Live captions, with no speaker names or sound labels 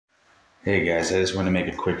Hey guys, I just want to make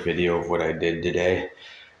a quick video of what I did today,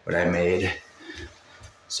 what I made.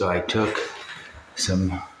 So I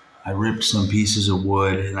ripped some pieces of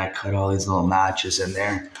wood and I cut all these little notches in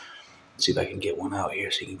there. Let's see if I can get one out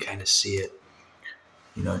here so you can kind of see it,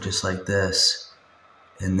 just like this.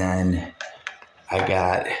 And then I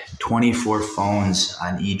got 24 phones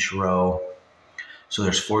on each row. So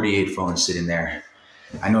there's 48 phones sitting there.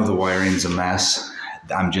 I know the wiring's a mess.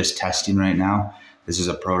 I'm just testing right now. This is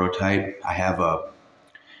a prototype. I have a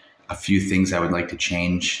few things I would like to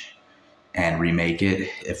change and remake it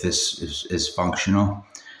if this is functional.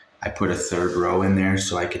 I put a third row in there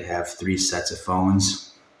so I could have 3 sets of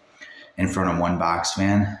phones in front of one box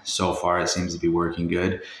fan. So far it seems to be working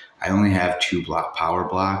good. I only have 2 power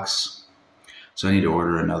blocks, so I need to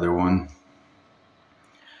order another one.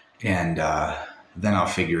 And then I'll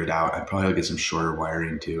figure it out. I probably will get some shorter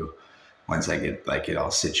wiring too once I get it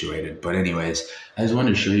all situated. But anyways, I just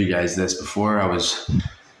wanted to show you guys this. Before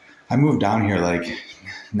I moved down here like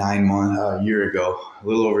a year ago, a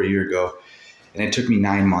little over a year ago, and it took me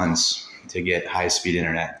 9 months to get high-speed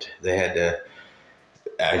internet.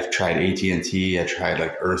 I tried AT&T, I tried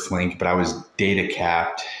like Earthlink, but I was data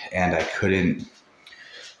capped and I couldn't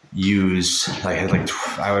use, I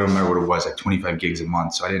don't remember what it was, like 25 gigs a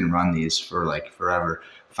month. So I didn't run these for like forever.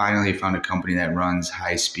 Finally found a company that runs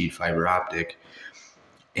high-speed fiber optic,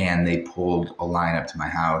 and they pulled a line up to my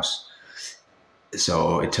house.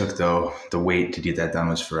 So it took the wait to get that done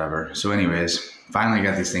was forever. So anyways, finally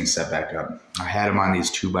got these things set back up. I had them on these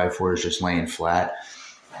 2x4s just laying flat.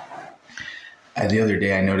 The other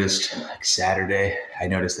day I noticed, like Saturday,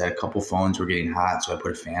 that a couple phones were getting hot, so I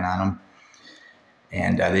put a fan on them.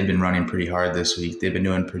 And they've been running pretty hard this week. They've been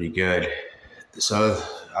doing pretty good. So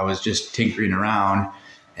I was just tinkering around,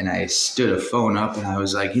 and I stood a phone up and I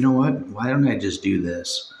was like, you know what? Why don't I just do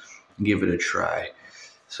this and give it a try?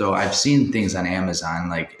 So I've seen things on Amazon,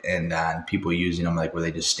 and people using them, where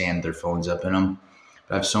they just stand their phones up in them.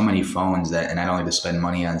 But I have so many phones and I don't like to spend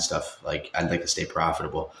money on stuff. I'd like to stay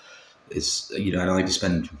profitable. I don't like to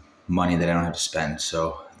spend money that I don't have to spend.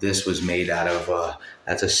 So this was made out of,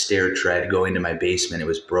 that's a stair tread going to my basement. It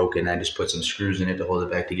was broken. I just put some screws in it to hold it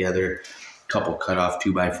back together, a couple cut off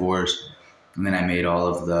 2x4s. And then I made all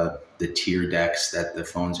of the tier decks that the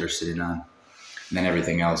phones are sitting on. And then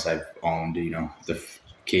everything else I've owned, the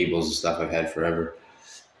cables and stuff I've had forever.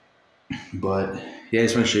 But yeah, I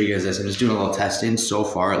just want to show you guys this. I'm just doing a little testing. So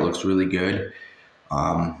far, it looks really good.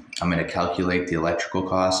 I'm going to calculate the electrical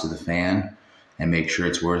cost of the fan and make sure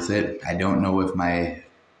it's worth it. I don't know if my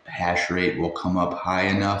hash rate will come up high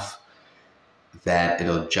enough that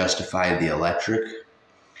it'll justify the electric.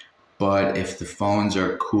 But if the phones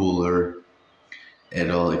are cooler,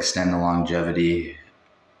 it'll extend the longevity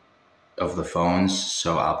of the phones.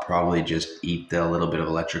 So I'll probably just eat the little bit of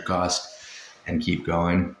electric cost and keep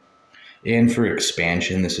going. And for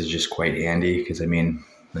expansion, this is just quite handy because I mean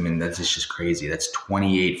that's just crazy. That's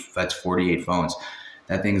 48 phones.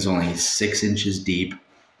 That thing's only 6 inches deep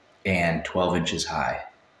and 12 inches high.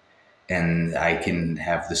 And I can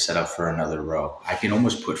have the setup for another row. I can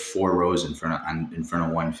almost put 4 rows in front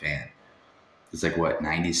of one fan. It's like what,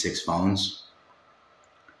 96 phones?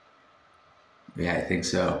 Yeah, I think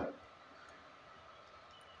so.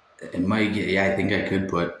 It might get, yeah, I think I could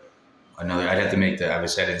put another, I'd have to make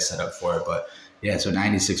obviously I didn't set up for it, but yeah, so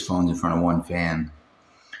 96 phones in front of one fan.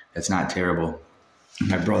 That's not terrible.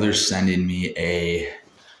 My brother's sending me a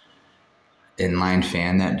inline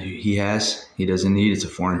fan that he doesn't need. It's a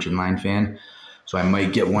 4-inch inline fan. So I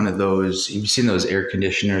might get one of those. You've seen those air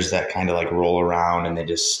conditioners that kind of roll around and they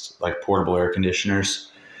just portable air conditioners.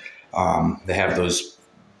 They have those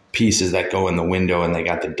pieces that go in the window and they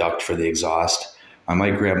got the duct for the exhaust. I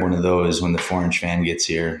might grab one of those when the 4-inch fan gets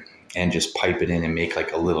here and just pipe it in and make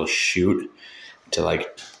a little chute to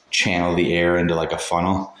channel the air into a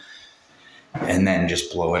funnel, and then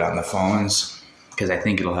just blow it on the phones because I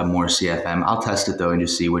think it'll have more CFM. I'll test it though and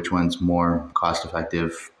just see which one's more cost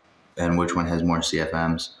effective and which one has more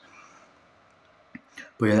CFMs.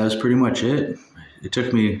 But yeah, that was pretty much it. It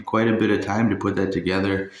took me quite a bit of time to put that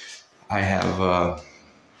together. I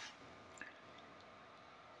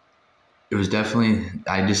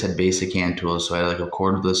just had basic hand tools. So I had a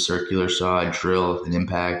cordless circular saw, a drill, an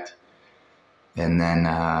impact, and then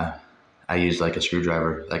I used a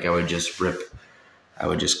screwdriver. I would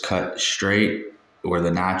just cut straight where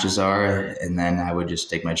the notches are, and then I would just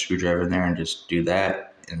take my screwdriver in there and just do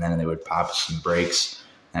that, and then they would pop some breaks,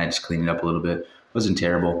 and I just cleaned it up a little bit. It wasn't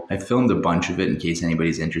terrible. I filmed a bunch of it in case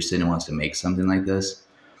anybody's interested and wants to make something like this.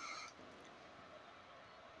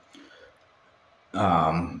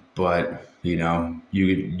 But You know,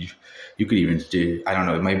 you could even do, I don't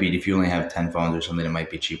know, it might be if you only have 10 phones or something, it might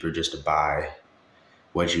be cheaper just to buy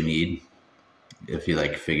what you need. If you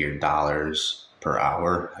like figure dollars per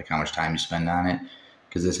hour, like how much time you spend on it.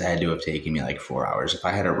 Because this had to have taken me like 4 hours. If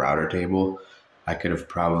I had a router table, I could have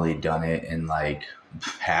probably done it in like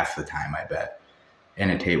half the time, I bet, in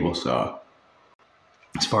a table saw.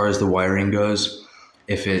 As far as the wiring goes,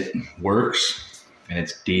 if it works and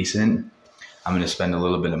it's decent, I'm going to spend a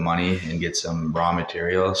little bit of money and get some raw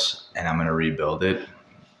materials, and I'm going to rebuild it.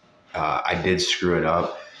 I did screw it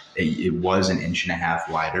up. It was 1.5 inches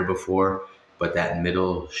wider before, but that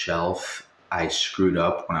middle shelf, I screwed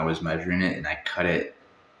up when I was measuring it, and I cut it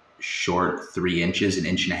short 3 inches, 1.5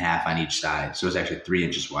 inches on each side. So it was actually 3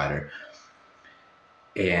 inches wider.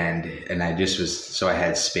 And I just was, so I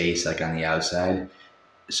had space like on the outside.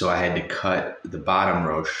 So I had to cut the bottom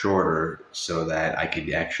row shorter so that I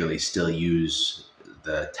could actually still use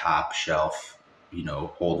the top shelf,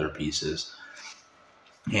 holder pieces.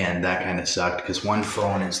 And that kind of sucked because one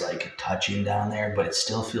phone is like touching down there, but it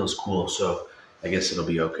still feels cool. So I guess it'll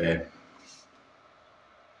be okay.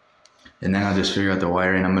 And then I'll just figure out the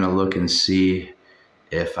wiring. I'm going to look and see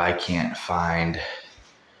if I can't find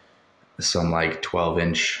some like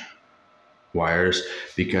 12-inch wires,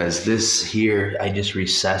 because this here, I just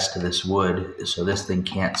recessed this wood so this thing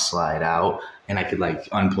can't slide out, and I could like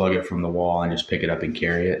unplug it from the wall and just pick it up and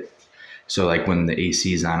carry it. So like when the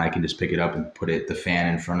AC is on, I can just pick it up and put the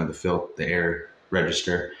fan in front of the air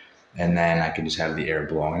register, and then I can just have the air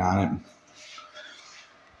blowing on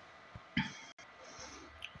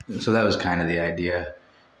it. So that was kind of the idea.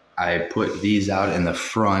 I put these out in the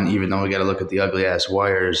front, even though we got to look at the ugly ass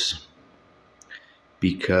wires,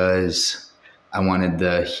 because I wanted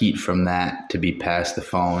the heat from that to be past the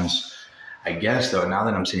phones. I guess though, now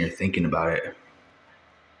that I'm sitting here thinking about it,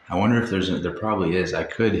 I wonder if there probably is. I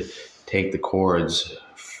could take the cords,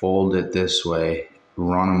 fold it this way,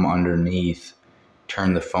 run them underneath,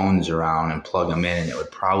 turn the phones around and plug them in, and it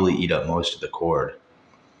would probably eat up most of the cord.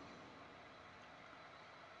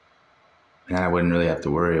 And I wouldn't really have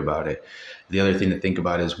to worry about it. The other thing to think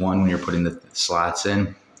about is, one, when you're putting the slots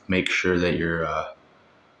in, make sure that your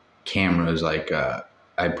cameras, like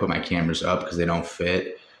I put my cameras up because they don't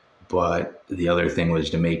fit, but the other thing was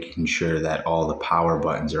to making sure that all the power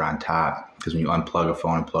buttons are on top, because when you unplug a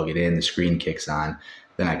phone and plug it in, the screen kicks on.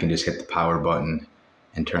 Then I can just hit the power button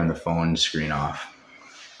and turn the phone screen off.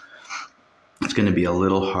 It's going to be a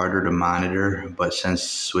little harder to monitor, but since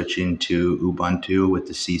switching to Ubuntu with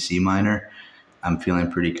the CC miner, I'm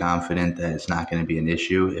feeling pretty confident that it's not going to be an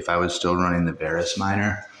issue. If I was still running the Verus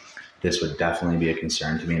miner, this would definitely be a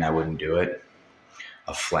concern to me, and I wouldn't do it.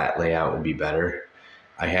 A flat layout would be better.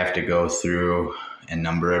 I have to go through and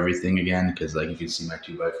number everything again, because like you can see my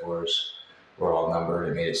 2x4s were all numbered.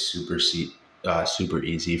 It made it super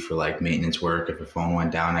easy for like maintenance work. If a phone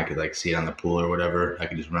went down, I could like see it on the pool or whatever. I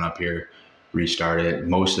could just run up here, restart it.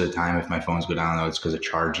 Most of the time, if my phones go down though, it's because of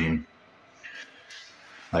charging.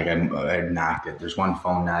 Like I knocked it. There's one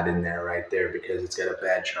phone not in there right there because it's got a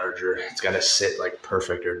bad charger. It's got to sit like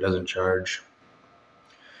perfect or it doesn't charge.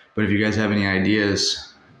 But if you guys have any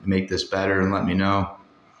ideas to make this better, and let me know.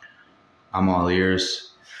 I'm all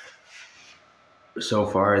ears. So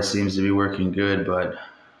far it seems to be working good, but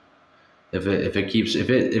if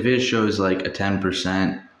it shows like a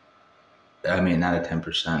 10%, I mean not a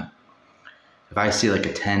 10%. If I see like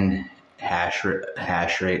a 10 hash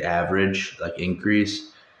rate average like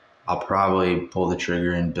increase, I'll probably pull the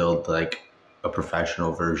trigger and build like a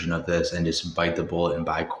professional version of this and just bite the bullet and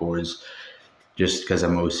buy cords, just because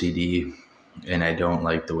I'm OCD and I don't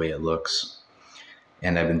like the way it looks.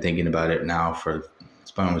 And I've been thinking about it now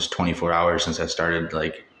it's been almost 24 hours since I started,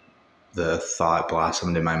 like the thought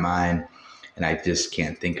blossomed in my mind, and I just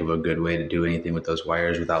can't think of a good way to do anything with those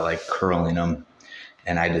wires without like curling them.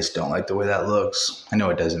 And I just don't like the way that looks. I know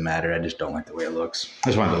it doesn't matter. I just don't like the way it looks. I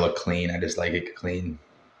just want it to look clean. I just like it clean.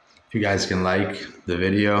 If you guys can like the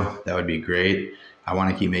video, that would be great. I want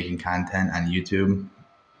to keep making content on YouTube.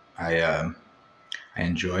 I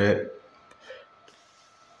enjoy it.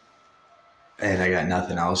 And I got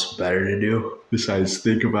nothing else better to do besides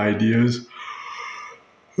think of ideas.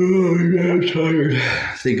 Oh my God, I'm tired.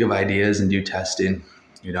 Think of ideas and do testing.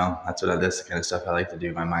 That's the kind of stuff I like to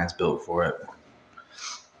do. My mind's built for it.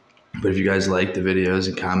 But if you guys like the videos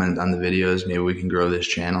and comment on the videos, maybe we can grow this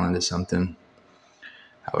channel into something.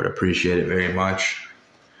 I would appreciate it very much.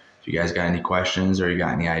 If you guys got any questions or you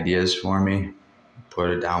got any ideas for me,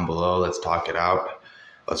 put it down below. Let's talk it out.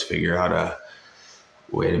 Let's figure out a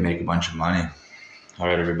way to make a bunch of money. All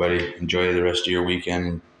right, everybody. Enjoy the rest of your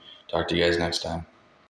weekend. Talk to you guys next time.